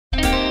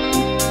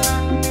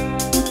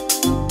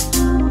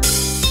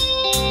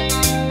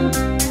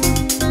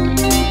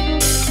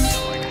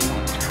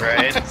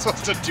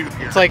supposed to do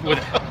here? It's like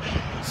with.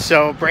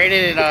 So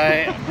Brandon and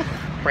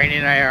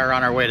I are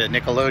on our way to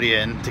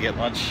Nickelodeon to get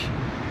lunch.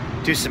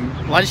 Do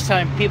some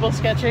lunchtime people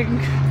sketching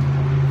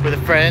with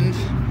a friend.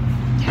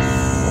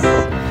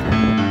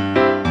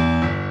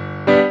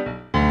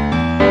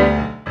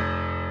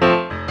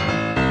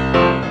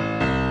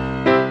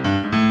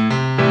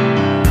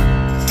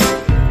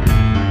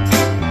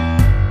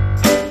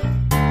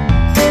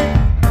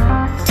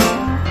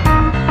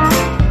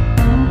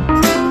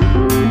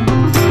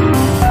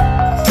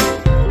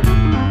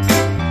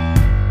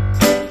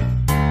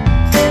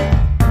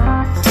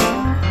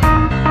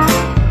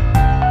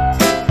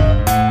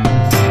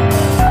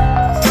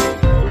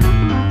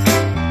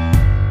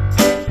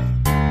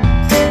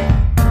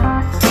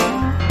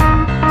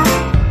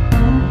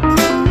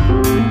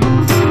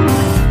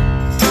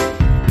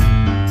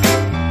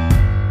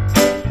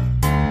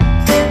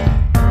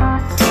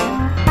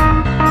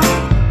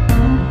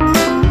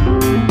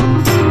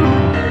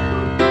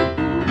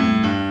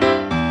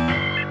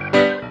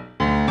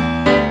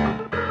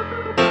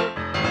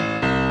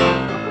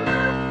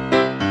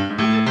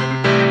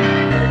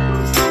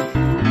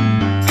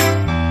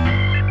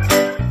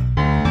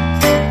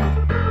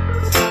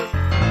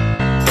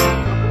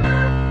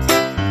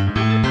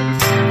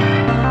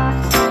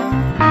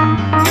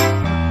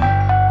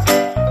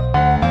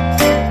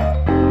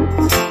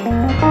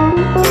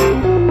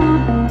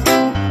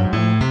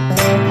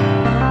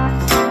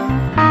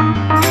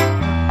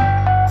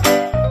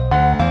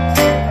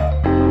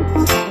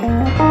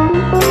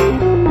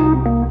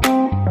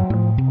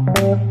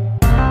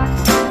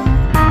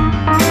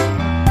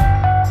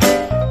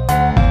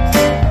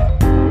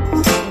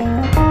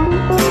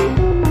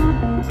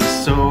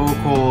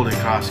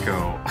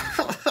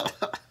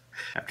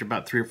 After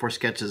about 3 or 4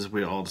 sketches,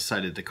 we all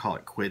decided to call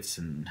it quits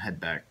and head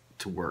back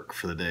to work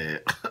for the day.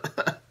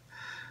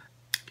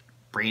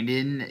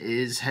 Brandon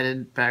is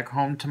headed back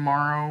home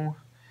tomorrow.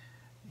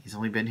 He's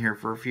only been here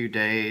for a few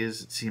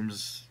days. It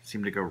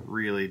seemed to go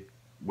really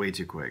way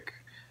too quick.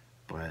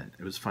 But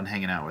it was fun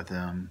hanging out with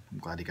him. I'm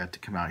glad he got to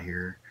come out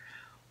here.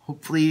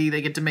 Hopefully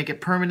they get to make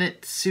it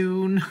permanent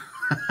soon.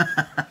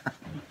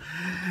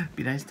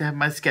 Be nice to have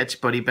my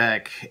sketch buddy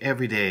back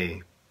every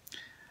day.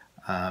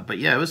 But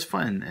yeah, it was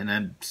fun,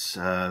 and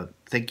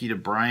thank you to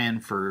Brian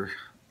for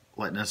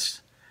letting us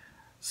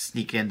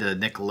sneak into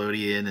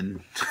Nickelodeon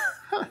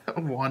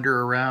and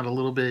wander around a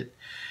little bit.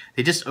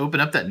 They just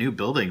opened up that new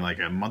building like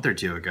a month or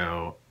 2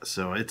 ago,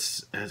 so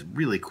it's a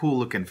really cool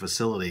looking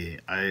facility.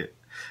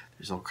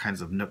 There's all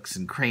kinds of nooks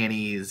and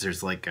crannies.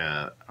 There's like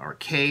a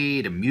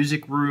arcade, a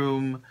music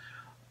room.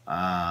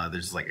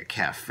 There's like a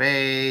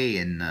cafe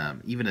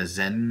and even a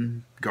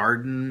Zen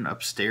garden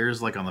upstairs,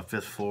 like on the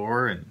 5th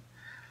floor, and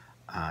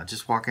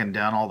just walking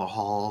down all the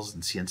halls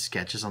and seeing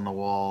sketches on the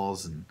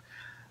walls. And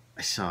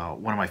I saw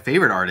one of my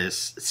favorite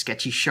artists,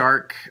 Sketchy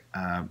Shark,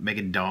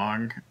 Megan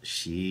Dong.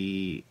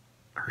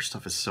 Her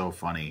stuff is so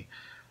funny.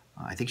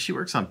 I think she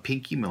works on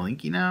Pinky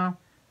Malinky now.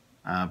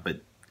 But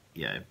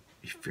yeah,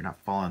 if you're not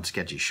following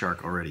Sketchy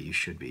Shark already, you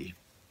should be.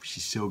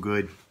 She's so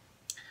good.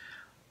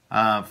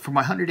 For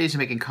my 100 Days of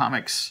Making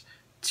Comics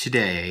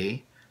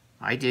today,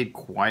 I did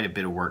quite a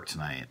bit of work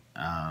tonight.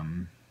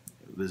 It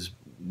was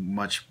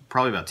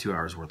probably about 2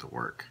 hours worth of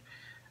work.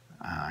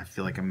 I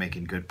feel like I'm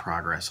making good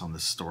progress on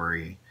this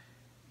story,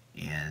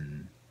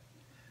 and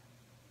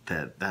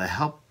the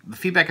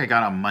feedback I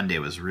got on Monday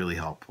was really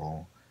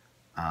helpful.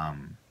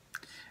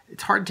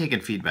 It's hard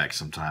taking feedback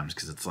sometimes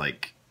because it's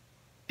like,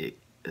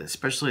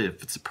 especially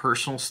if it's a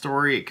personal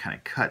story, it kind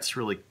of cuts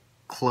really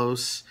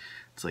close.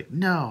 It's like,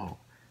 no,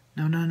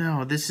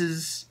 this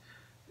is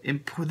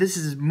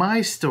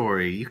my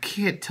story. You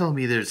can't tell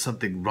me there's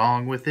something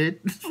wrong with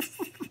it.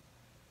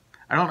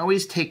 I don't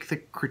always take the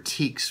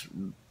critiques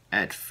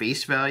at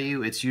face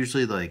value. It's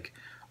usually like,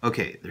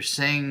 okay, they're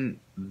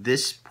saying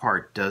this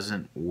part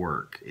doesn't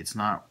work. It's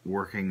not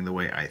working the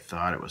way I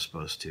thought it was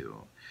supposed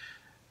to.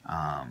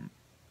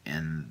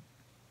 And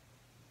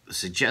the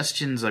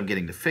suggestions I'm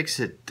getting to fix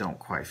it don't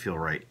quite feel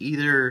right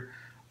either,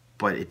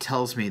 but it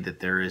tells me that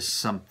there is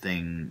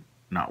something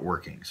not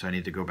working. So I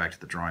need to go back to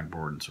the drawing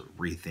board and sort of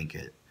rethink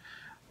it.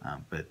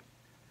 But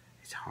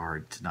it's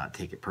hard to not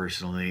take it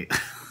personally.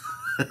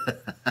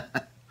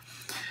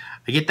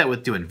 I get that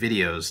with doing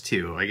videos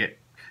too. I get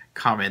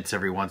comments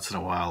every once in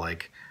a while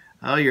like,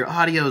 oh, your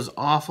audio's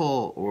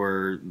awful,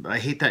 or I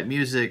hate that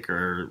music,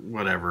 or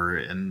whatever.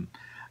 And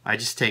I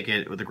just take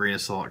it with a grain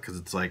of salt because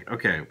it's like,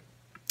 okay,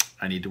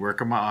 I need to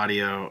work on my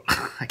audio.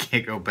 I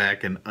can't go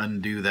back and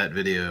undo that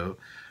video.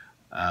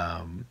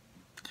 Yeah.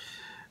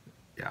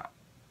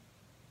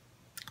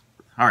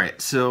 All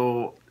right,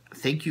 so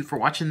thank you for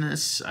watching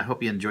this. I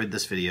hope you enjoyed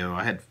this video.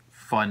 I had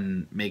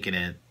fun making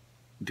it,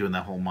 doing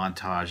that whole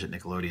montage at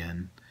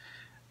Nickelodeon.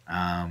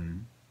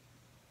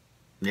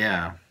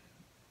 Yeah,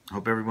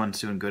 hope everyone's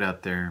doing good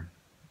out there.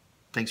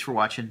 Thanks for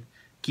watching.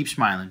 Keep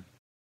smiling.